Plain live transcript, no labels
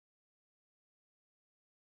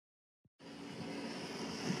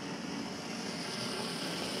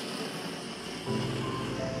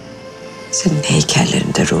Senin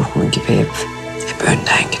heykellerinde ruhun gibi hep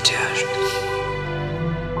önden gidiyor.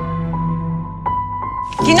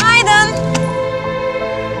 Günaydın.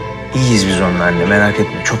 İyiyiz biz onunla anne, merak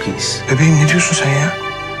etme, çok iyiyiz. Bebeğim ne diyorsun sen ya?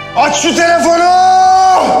 Aç şu telefonu!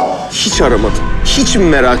 Hiç aramadım. Hiç mi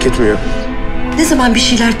merak etmiyor? Ne zaman bir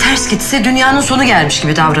şeyler ters gitse dünyanın sonu gelmiş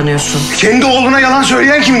gibi davranıyorsun. Kendi oğluna yalan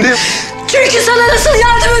söyleyen kimdi? Çünkü sana nasıl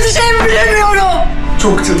yardım edeceğimi bilemiyorum.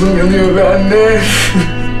 Çok canım yanıyor be anne.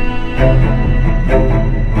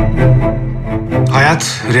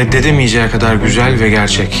 Hayat reddedemeyeceği kadar güzel ve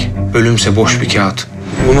gerçek. Ölümse boş bir kağıt.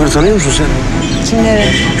 Bunları tanıyor musun sen? Kimleri?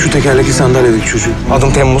 Şu tekerlekli sandalyedeki çocuğu.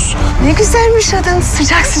 Adım Temmuz. Ne güzelmiş adın.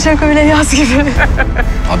 Sıcak sıcak öyle yaz gibi.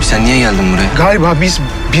 Abi sen niye geldin buraya? Galiba biz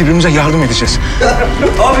birbirimize yardım edeceğiz.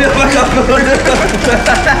 Abi bak.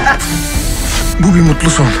 Bu bir mutlu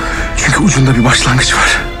son. Çünkü ucunda bir başlangıç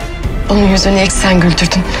var. Onun yüzünü ilk sen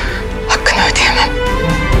güldürdün. Hakkını ödeyemem.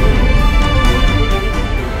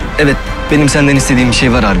 Evet, benim senden istediğim bir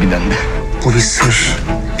şey var harbiden de. Bu bir sır,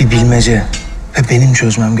 bir bilmece ve benim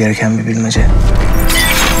çözmem gereken bir bilmece.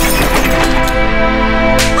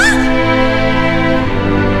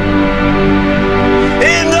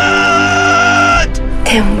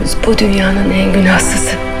 Temmuz bu dünyanın en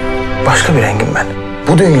günahsızı. Başka bir rengim ben.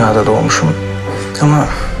 Bu dünyada doğmuşum ama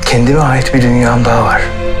kendime ait bir dünyam daha var.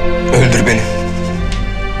 Öldür beni.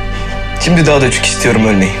 Şimdi daha da çok istiyorum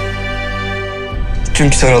ölmeyi.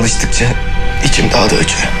 Çünkü sana alıştıkça içim daha da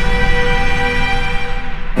acıyor.